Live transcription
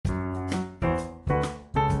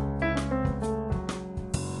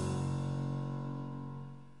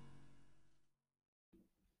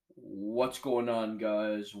What's going on,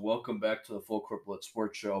 guys? Welcome back to the Full Court Blitz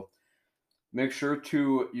Sports Show. Make sure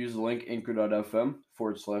to use the link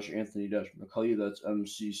anchor.fm/Anthony McCulley. That's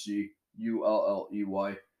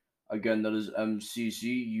MCCULLEY. Again, that is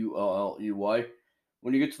MCCULLEY.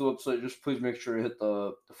 When you get to the website, just please make sure to hit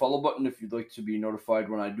the follow button if you'd like to be notified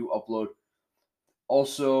when I do upload.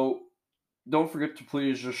 Also, don't forget to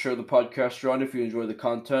please just share the podcast around if you enjoy the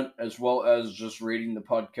content, as well as just rating the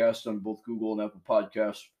podcast on both Google and Apple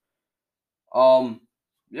Podcasts.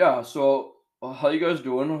 Yeah, so how you guys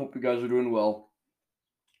doing? I hope you guys are doing well.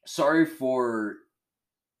 Sorry for,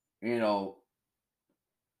 you know,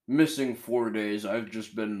 missing 4 days. I've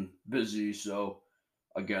just been busy, so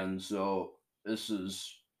this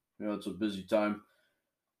is, it's a busy time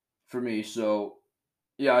for me. So,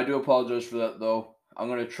 yeah, I do apologize for that though. I'm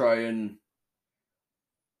going to try and,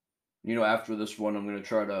 after this one, I'm going to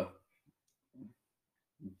try to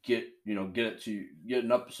get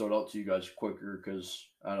an episode out to you guys quicker because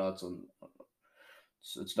I know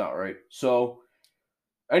it's not right. So,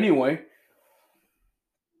 anyway,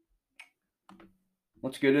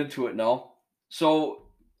 let's get into it now. So,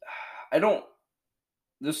 I don't.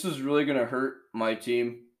 This is really gonna hurt my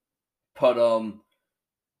team, but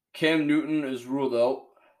Cam Newton is ruled out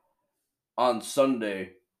on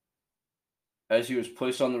Sunday as he was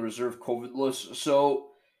placed on the reserve COVID list. So,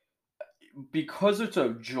 because it's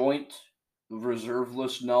a joint reserve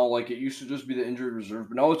list now, like it used to just be the injured reserve,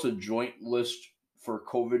 but now it's a joint list for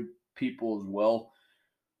COVID people as well.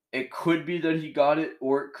 It could be that he got it,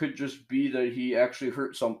 or it could just be that he actually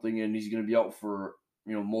hurt something and he's going to be out for,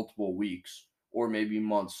 multiple weeks or maybe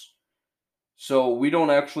months. So we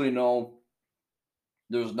don't actually know.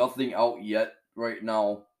 There's nothing out yet right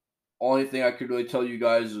now. Only thing I could really tell you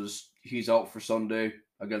guys is he's out for Sunday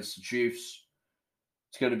against the Chiefs.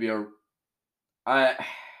 It's going to be I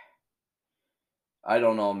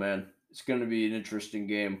don't know, man. It's going to be an interesting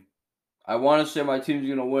game. I want to say my team's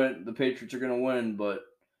going to win. The Patriots are going to win, but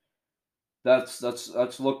that's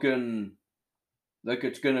looking like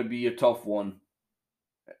it's going to be a tough one.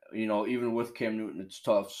 Even with Cam Newton, it's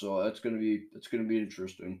tough. So it's going to be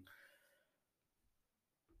interesting.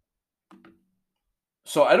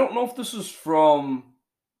 So I don't know if this is from,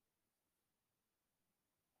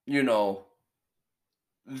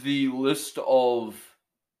 the list of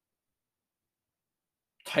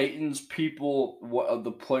Titans people, what of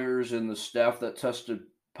the players and the staff that tested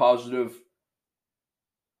positive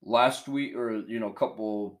last week or a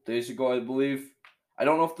couple days ago, I believe. I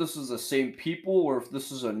don't know if this is the same people or if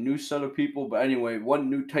this is a new set of people, but anyway, one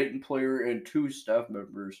new Titan player and two staff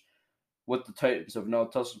members with the Titans have now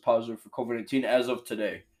tested positive for COVID-19 as of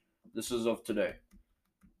today. This is of today.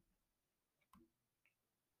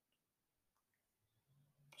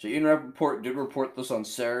 So Ian Rappaport did report this on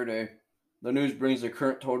Saturday. The news brings the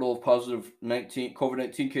current total of positive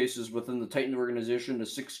COVID-19 cases within the Titan organization to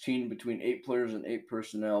 16 between 8 players and 8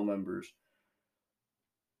 personnel members.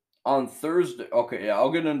 On Thursday, okay, yeah,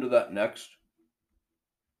 I'll get into that next.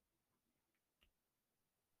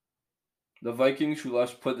 The Vikings, who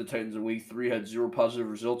last played the Titans in Week 3, had 0 positive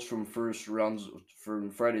results from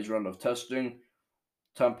Friday's round of testing.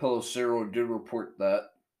 Tom Pelissero did report that.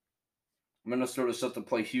 Minnesota set to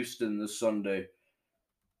play Houston this Sunday.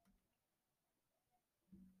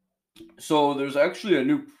 So there's actually a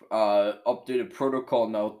new updated protocol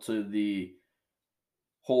now to the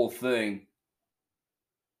whole thing.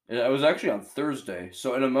 It was actually on Thursday.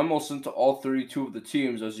 So in a memo sent to all 32 of the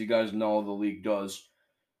teams, as you guys know, the league does,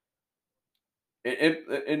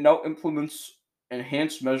 it now implements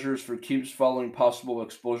enhanced measures for teams following possible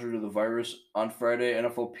exposure to the virus. On Friday,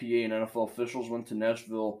 NFLPA and NFL officials went to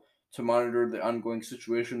Nashville to monitor the ongoing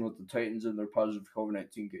situation with the Titans and their positive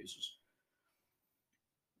COVID-19 cases.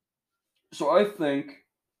 So I think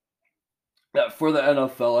that for the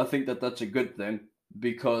NFL, I think that that's a good thing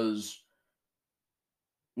because,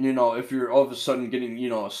 if you're all of a sudden getting,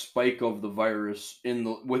 a spike of the virus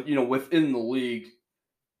within the league,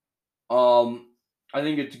 I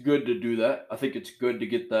think it's good to do that. I think it's good to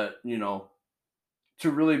get that, to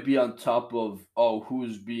really be on top of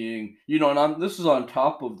who's being, this is on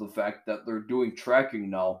top of the fact that they're doing tracking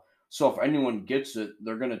now. So if anyone gets it,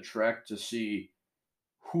 they're gonna track to see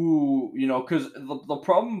who, because the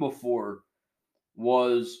problem before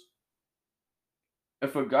was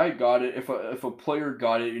if a guy got it, if a player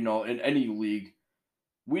got it, in any league,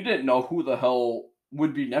 we didn't know who the hell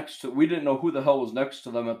would be next to. We didn't know who the hell was next to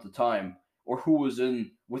them at the time, or who was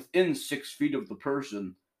within 6 feet of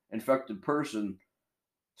the infected person.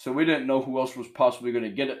 So we didn't know who else was possibly going to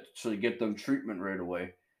get it to get them treatment right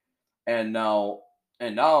away. And now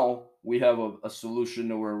And now we have a solution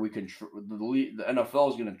to where we can the NFL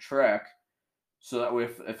is going to track, so that way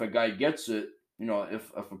if a guy gets it,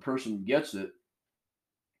 if a person gets it,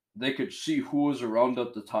 they could see who was around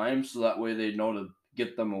at the time, so that way they know to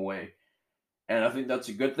get them away. And I think that's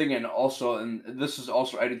a good thing. And this is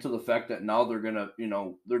also adding to the fact that now they're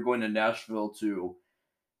going to Nashville to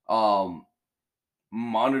um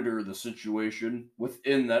monitor the situation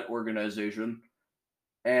within that organization,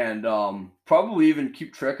 and probably even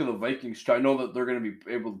keep track of the Vikings. I know that they're going to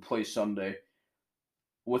be able to play Sunday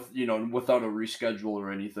without a reschedule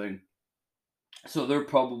or anything. So they're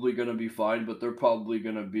probably going to be fine, but they're probably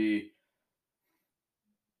going to be,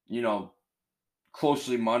 you know,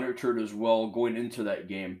 closely monitored as well going into that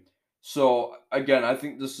game. So again, I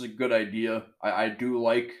think this is a good idea. I do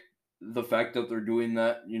like the fact that they're doing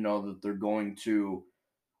that, that they're going to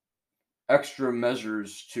extra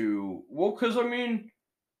measures to, well, because I mean,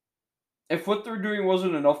 if what they're doing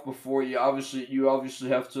wasn't enough before, you obviously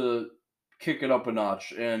have to kick it up a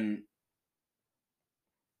notch, and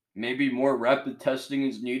maybe more rapid testing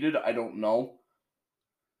is needed. I don't know.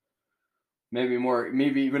 Maybe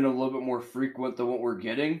even a little bit more frequent than what we're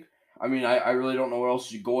getting. I mean, I really don't know where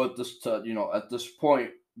else you go at this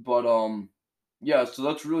point. But yeah, so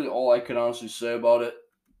that's really all I can honestly say about it.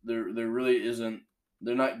 There really isn't.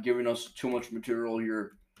 They're not giving us too much material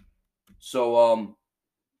here. So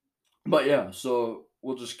but yeah, so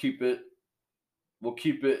we'll just keep it. We'll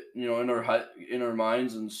keep it, in our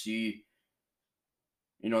minds, and see,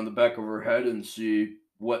 in the back of our head, and see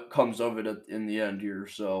what comes of it in the end here.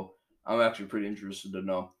 So I'm actually pretty interested to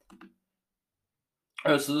know.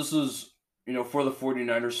 So this is, for the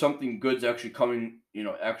 49ers, something good's actually coming,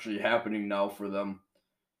 actually happening now for them.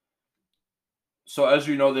 So as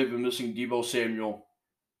you know, they've been missing Deebo Samuel.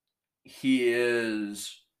 He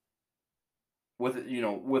is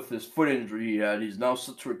with his foot injury he had. He's now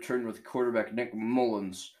set to return with quarterback Nick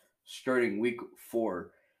Mullins starting week 4.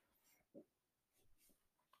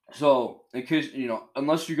 So, in case,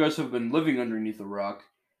 unless you guys have been living underneath a rock,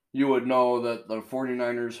 you would know that the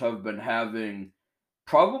 49ers have been having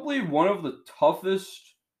probably one of the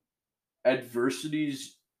toughest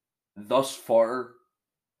adversities thus far,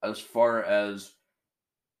 as far as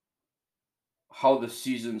how the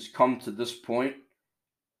season's come to this point.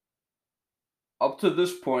 Up to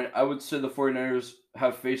this point, I would say the 49ers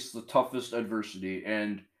have faced the toughest adversity.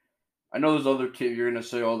 And I know there's other teams, you're going to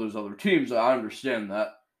say, oh, there's other teams. I understand that.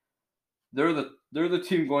 They're the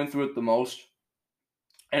team going through it the most.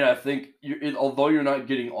 And I think, although you're not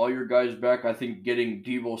getting all your guys back, I think getting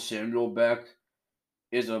Deebo Samuel back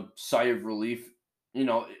is a sigh of relief. You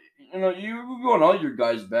want all your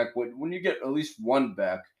guys back. When you get at least one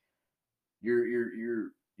back, you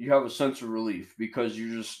have a sense of relief, because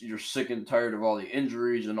you're sick and tired of all the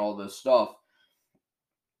injuries and all this stuff.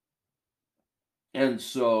 And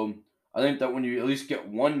so I think that when you at least get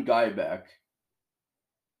one guy back,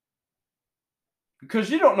 because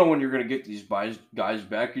you don't know when you're going to get these guys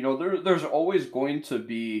back, there's always going to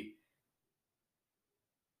be,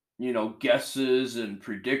 guesses and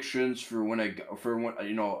predictions for when,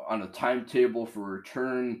 on a timetable for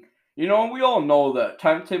return. We all know that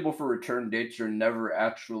timetable for return dates are never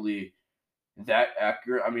actually that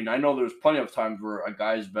accurate. I mean, I know there's plenty of times where a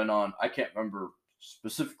guy's been on. I can't remember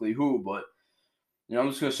specifically who, but I'm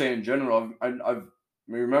just gonna say in general, I've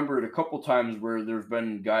remembered a couple times where there's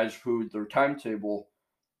been guys who their timetable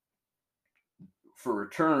for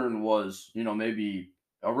return was, maybe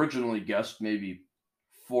originally guessed maybe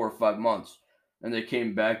 4 or 5 months, and they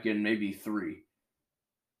came back in maybe 3.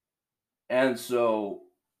 And so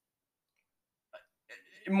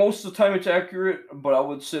most of the time it's accurate, but I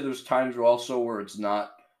would say there's times where it's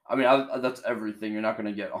not. I mean, that's everything. You're not going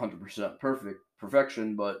to get 100%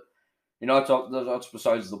 perfection, but that's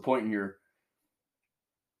besides the point here.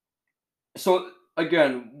 So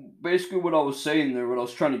again, basically what I was saying there, what I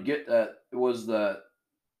was trying to get at was that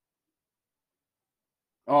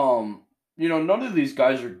none of these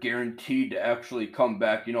guys are guaranteed to actually come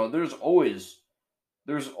back. There's always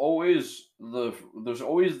the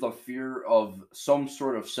fear of some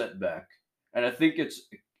sort of setback, and I think it's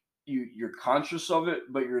you're conscious of it,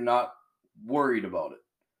 but you're not worried about it.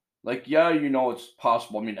 Like, yeah, it's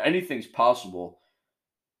possible. I mean, anything's possible,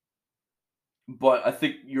 but I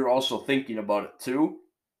think you're also thinking about it too.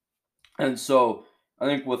 And so I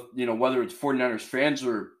think with, whether it's 49ers fans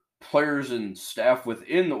or players and staff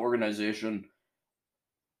within the organization,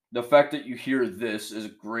 the fact that you hear this is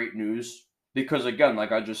great news, because again,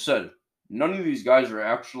 like I just said, none of these guys are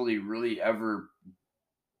actually really ever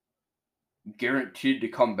guaranteed to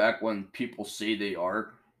come back when people say they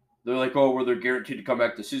are. they're like, oh, well, they're guaranteed to come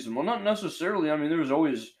back this season. Well, not necessarily. I mean, there's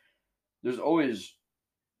always, there's always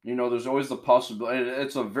the possibility.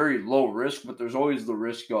 It's a very low risk, but there's always the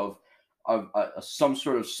risk of some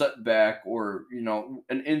sort of setback or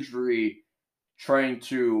an injury trying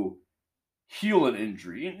to heal an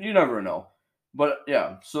injury. You never know. But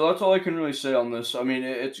yeah, so that's all I can really say on this. I mean,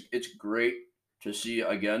 it's great to see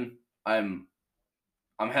again. I'm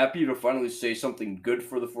happy to finally say something good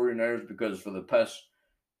for the 49ers because for the past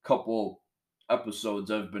couple episodes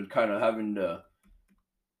I've been kind of having to,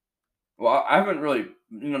 well, I haven't really,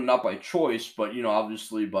 not by choice, but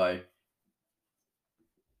obviously by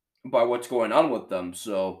what's going on with them.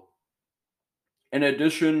 So, in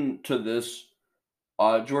addition to this,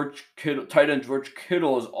 George Kittle, tight end George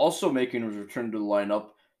Kittle is also making his return to the lineup.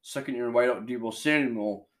 Second-year wideout Deebo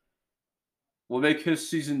Samuel will make his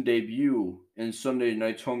season debut in Sunday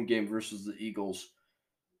night's home game versus the Eagles.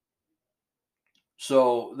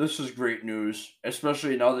 So this is great news,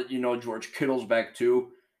 especially now that George Kittle's back too.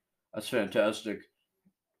 That's fantastic.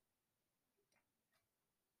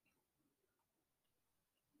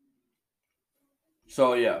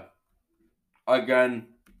 So yeah, again,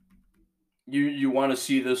 you want to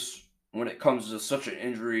see this when it comes to such an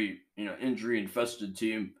injury infested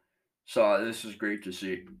team. So this is great to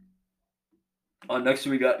see. Next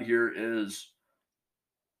we got here is,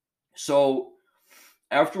 so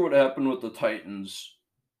after what happened with the Titans,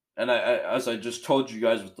 and as I just told you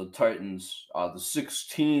guys with the Titans, the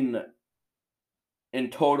 16 in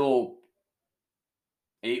total,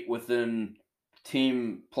 8 within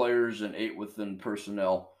team players and 8 within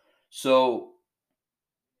personnel. So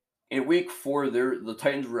in week 4, the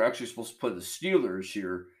Titans were actually supposed to play the Steelers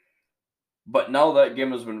here, but now that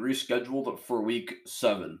game has been rescheduled for week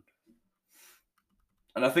 7.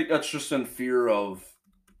 And I think that's just in fear of,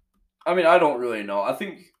 I mean, I don't really know. I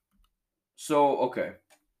think so. Okay.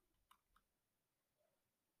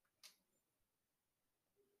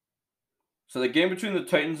 So the game between the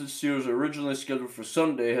Titans and Steelers, originally scheduled for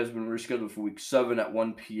Sunday, has been rescheduled for week 7 at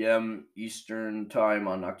 1 p.m. Eastern time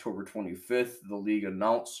on October 25th. The league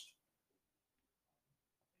announced.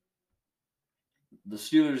 The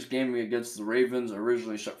Steelers game against the Ravens,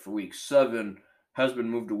 originally set for week 7, has been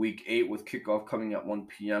moved to week 8 with kickoff coming at 1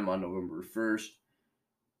 p.m. on November 1st.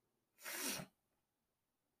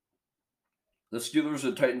 The Steelers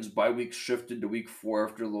and Titans bye week shifted to week 4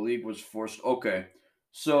 after the league was forced. Okay,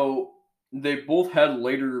 so they both had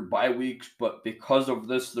later bye weeks, but because of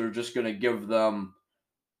this, they're just going to give them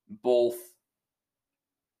both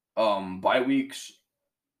bye weeks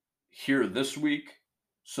here this week.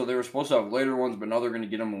 So they were supposed to have later ones, but now they're going to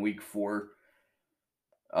get them in week 4.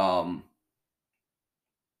 Um,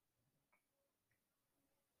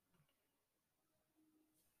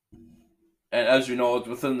 and as you know, it's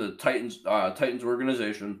within the Titans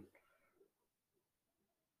organization.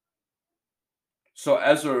 So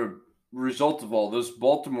as a result of all this,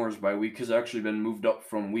 Baltimore's bye week has actually been moved up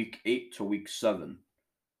from week 8 to week 7.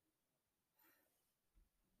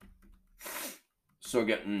 So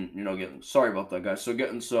getting sorry about that, guys. So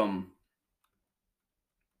getting some,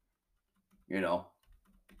 getting a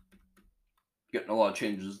lot of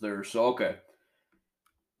changes there. So okay,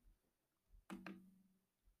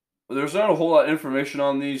 well, there's not a whole lot of information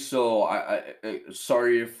on these, so I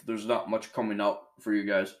sorry if there's not much coming out for you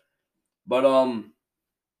guys. But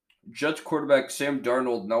Jets quarterback Sam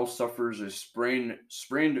Darnold now suffers a sprained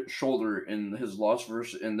shoulder in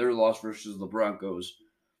their loss versus the Broncos.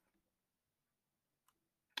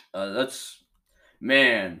 That's,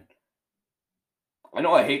 man. I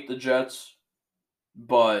know I hate the Jets,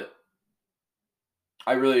 but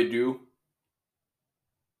I really do.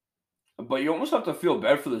 But you almost have to feel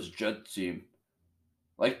bad for this Jets team.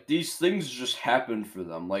 Like these things just happen for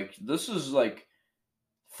them. Like this is like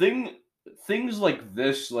thing things like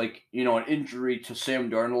this, like an injury to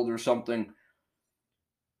Sam Darnold or something.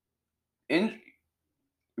 In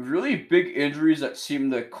really big injuries that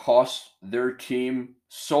seem to cost their team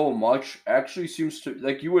so much actually seems to,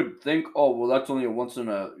 like, you would think, oh well, that's only a once in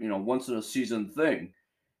a season thing.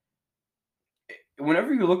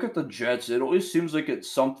 Whenever you look at the Jets, it always seems like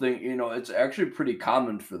it's something, it's actually pretty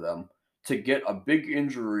common for them to get a big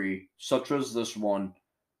injury such as this one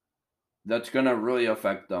that's going to really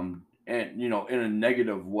affect them and, in a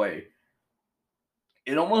negative way.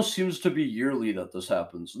 It almost seems to be yearly that this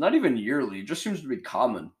happens. Not even yearly, it just seems to be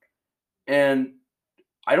common. And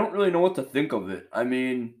I don't really know what to think of it. I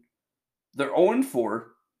mean, they're 0-4.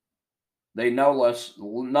 They now lost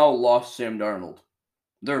Sam Darnold.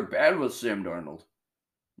 They're bad with Sam Darnold.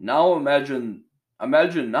 Now imagine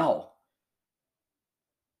now.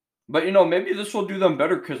 But maybe this will do them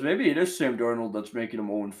better because maybe it is Sam Darnold that's making them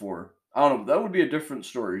 0-4. I don't know. That would be a different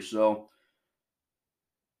story. So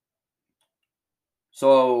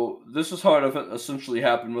this is how it essentially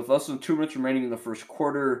happened. With less than 2 minutes remaining in the first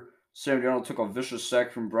quarter, Sam Darnold took a vicious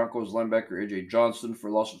sack from Broncos linebacker AJ Johnson for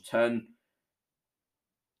a loss of 10.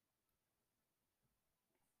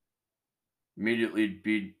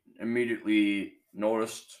 Immediately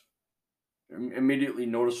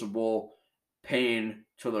noticeable pain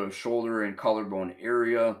to the shoulder and collarbone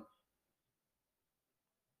area.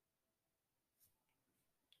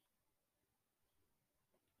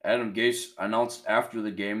 Adam Gase announced after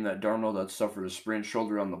the game that Darnold had suffered a sprained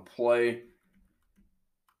shoulder on the play.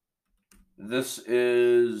 This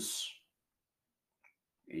is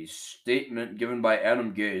a statement given by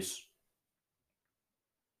Adam Gase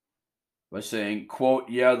by saying, quote,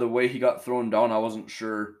 "Yeah, the way he got thrown down, I wasn't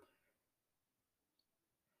sure.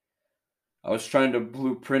 I was trying to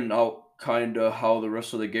blueprint out kind of how the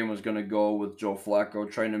rest of the game was going to go with Joe Flacco,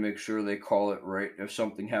 trying to make sure they call it right if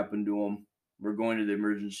something happened to him. We're going to the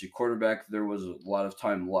emergency quarterback. There was a lot of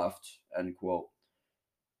time left," end quote.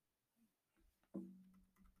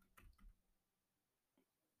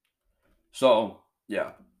 So,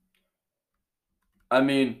 yeah. I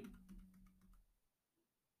mean,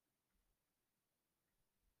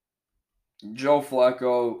 Joe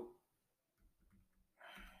Flacco,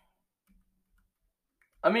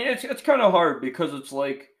 I mean, it's kind of hard because it's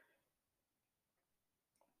like,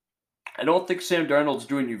 I don't think Sam Darnold's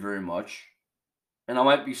doing you very much. And I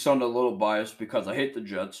might be sounding a little biased because I hate the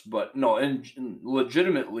Jets, but no, and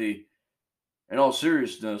legitimately, in all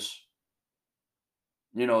seriousness,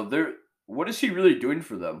 they're what is he really doing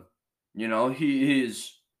for them?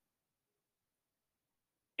 He's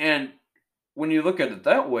and when you look at it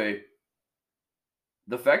that way,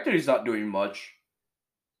 the fact that he's not doing much,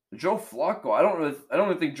 Joe Flacco, I don't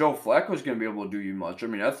really think Joe Flacco is going to be able to do you much. I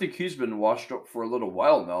mean, I think he's been washed up for a little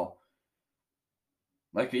while now.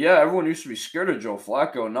 Like, yeah, everyone used to be scared of Joe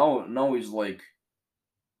Flacco. Now he's like,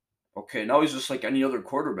 okay, now he's just like any other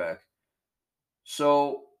quarterback.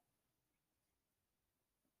 So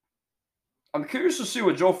I'm curious to see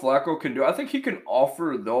what Joe Flacco can do. I think he can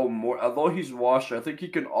offer though more. Although he's washed, I think he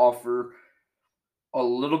can offer a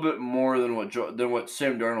little bit more than what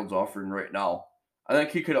Sam Darnold's offering right now. I think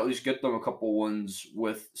he could at least get them a couple wins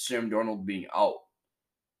with Sam Darnold being out.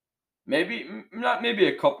 Maybe not maybe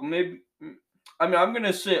a couple. I mean, I'm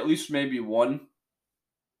gonna say at least maybe one,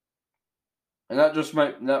 and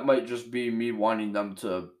that might just be me wanting them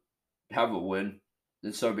to have a win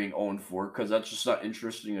instead of being 0-4 because that's just not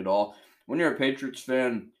interesting at all. When you're a Patriots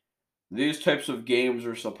fan, these types of games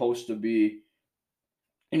are supposed to be,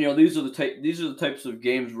 these are the types of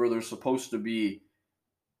games where they're supposed to be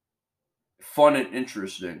fun and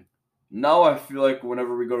interesting. Now I feel like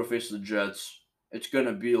whenever we go to face the Jets, it's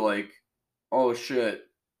gonna be like, oh shit,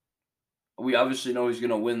 we obviously know he's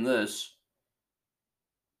gonna win this.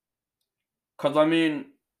 Cause I mean,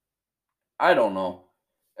 I don't know.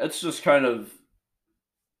 It's just kind of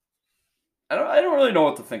I don't really know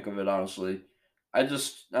what to think of it honestly. I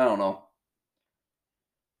don't know.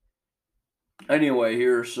 Anyway,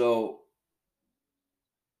 here, so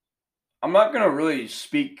I'm not gonna really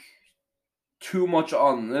speak too much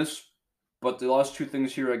on this, but the last two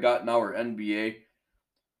things here I got now are NBA.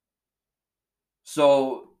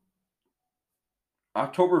 So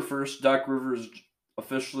October 1st, Doc Rivers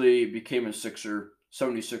officially became a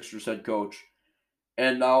 76ers head coach.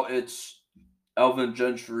 And now it's Alvin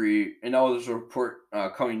Gentry. And now there's a report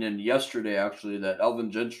coming in yesterday, actually, that Alvin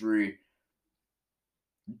Gentry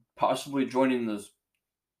possibly joining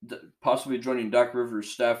Doc Rivers'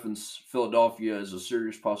 staff in Philadelphia is a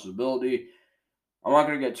serious possibility. I'm not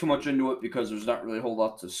going to get too much into it because there's not really a whole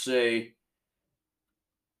lot to say.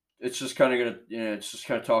 It's just kind of it's just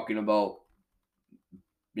kind of talking about,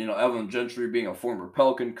 Alvin Gentry being a former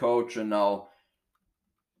Pelican coach, and now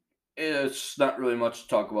it's not really much to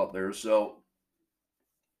talk about there. So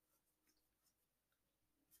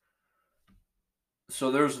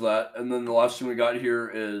there's that. And then the last thing we got here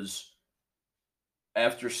is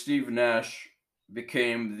after Steve Nash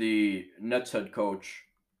became the Nets head coach,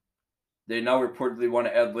 they now reportedly want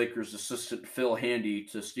to add Lakers assistant Phil Handy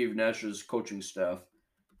to Steve Nash's coaching staff.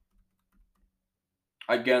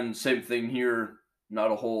 Again, same thing here,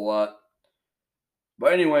 not a whole lot.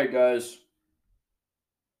 But anyway, guys,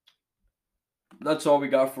 that's all we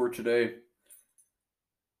got for today.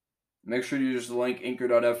 Make sure you use the link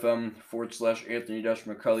anchor.fm/Anthony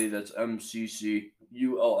McCulley. That's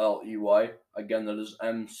MCCULLEY. Again, that is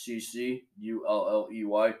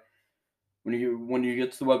MCCULLEY. When you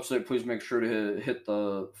get to the website, please make sure to hit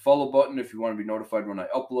the follow button if you want to be notified when I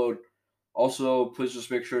upload. Also, please just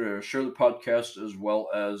make sure to share the podcast as well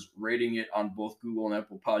as rating it on both Google and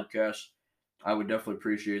Apple Podcasts. I would definitely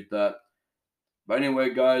appreciate that. But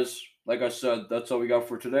anyway, guys, like I said, that's all we got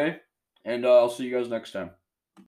for today, and I'll see you guys next time.